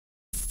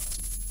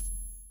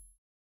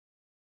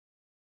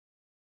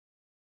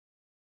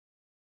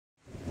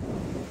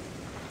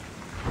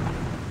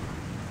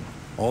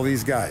All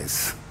these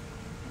guys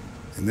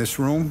in this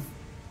room,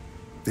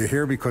 they're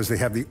here because they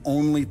have the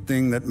only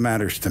thing that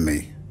matters to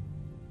me.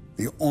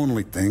 The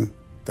only thing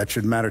that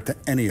should matter to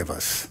any of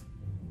us.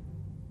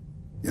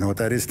 You know what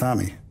that is,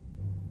 Tommy?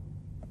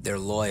 They're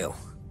loyal.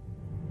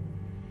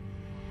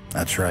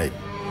 That's right.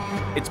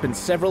 It's been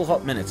several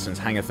hot minutes since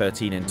Hangar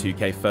 13 and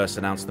 2K first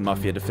announced the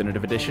Mafia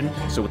Definitive Edition,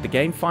 so with the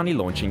game finally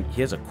launching,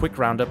 here's a quick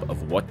roundup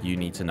of what you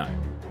need to know.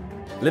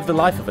 Live the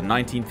life of a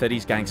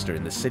 1930s gangster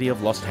in the city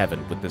of Lost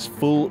Heaven with this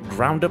full,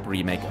 ground-up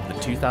remake of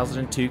the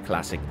 2002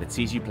 classic that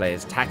sees you play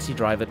as taxi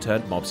driver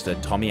turned mobster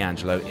Tommy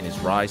Angelo in his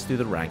rise through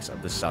the ranks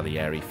of the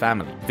Salieri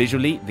family.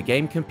 Visually, the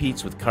game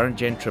competes with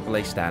current-gen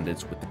AAA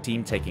standards, with the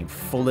team taking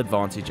full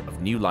advantage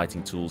of new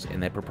lighting tools in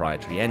their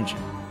proprietary engine.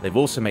 They've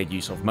also made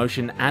use of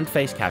motion and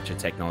face capture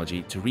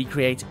technology to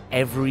recreate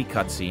every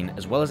cutscene,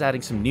 as well as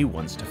adding some new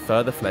ones to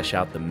further flesh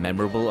out the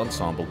memorable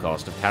ensemble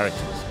cast of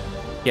characters.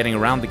 Getting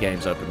around the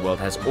game's open world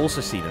has also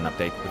seen an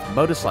update with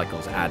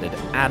motorcycles added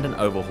and an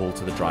overhaul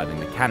to the driving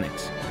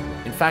mechanics.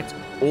 In fact,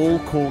 all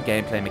core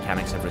gameplay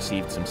mechanics have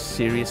received some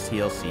serious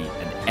TLC,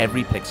 and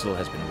every pixel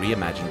has been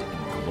reimagined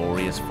in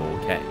glorious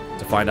 4K.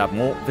 To find out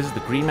more, visit the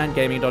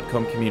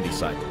greenmangaming.com community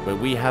site, where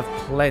we have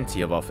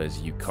plenty of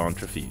offers you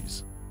can't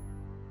refuse.